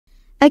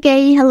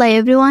Okay, hello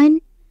everyone.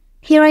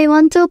 Here I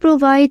want to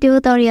provide a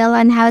tutorial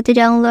on how to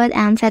download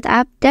and set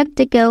up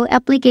DuckduckGo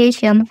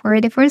application for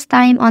the first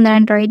time on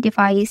an Android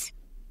device.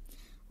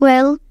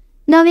 Well,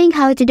 knowing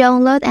how to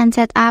download and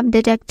set up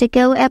the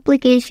DuckduckGo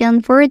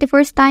application for the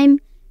first time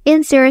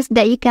ensures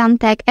that you can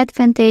take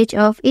advantage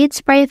of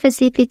its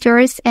privacy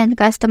features and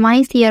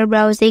customize your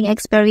browsing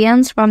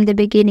experience from the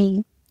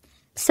beginning.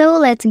 So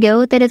let's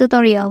go to the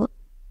tutorial.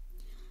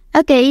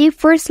 Okay,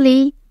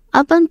 firstly,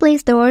 open Play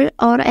Store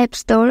or App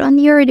Store on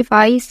your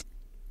device.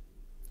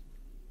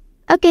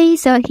 Okay,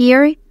 so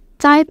here,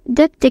 type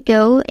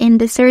DuckduckGo in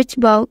the search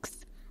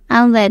box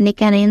and then you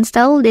can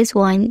install this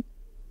one.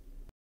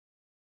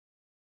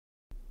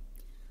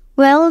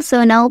 Well,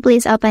 so now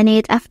please open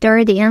it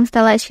after the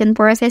installation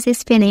process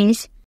is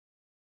finished.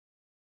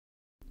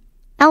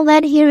 And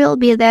then here will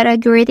be the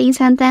greeting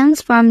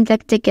sentence from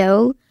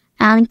DuckduckGo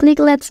and click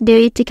Let's Do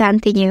It to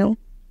continue.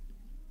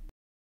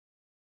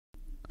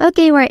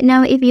 Okay, right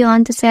now if you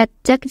want to set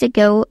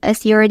DuckduckGo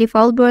as your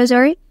default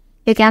browser,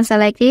 you can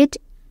select it,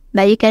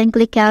 but you can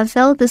click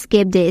cancel to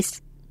skip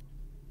this.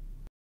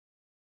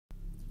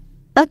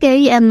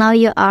 Okay, and now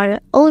you are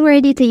all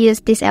ready to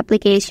use this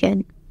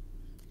application.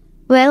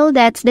 Well,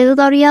 that's the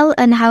tutorial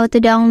on how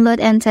to download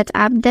and set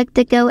up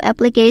DuckduckGo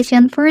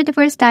application for the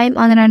first time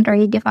on an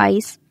Android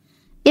device.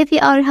 If you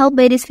are helped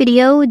by this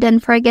video, don't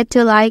forget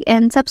to like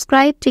and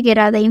subscribe to get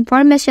other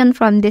information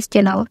from this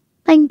channel.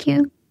 Thank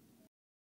you.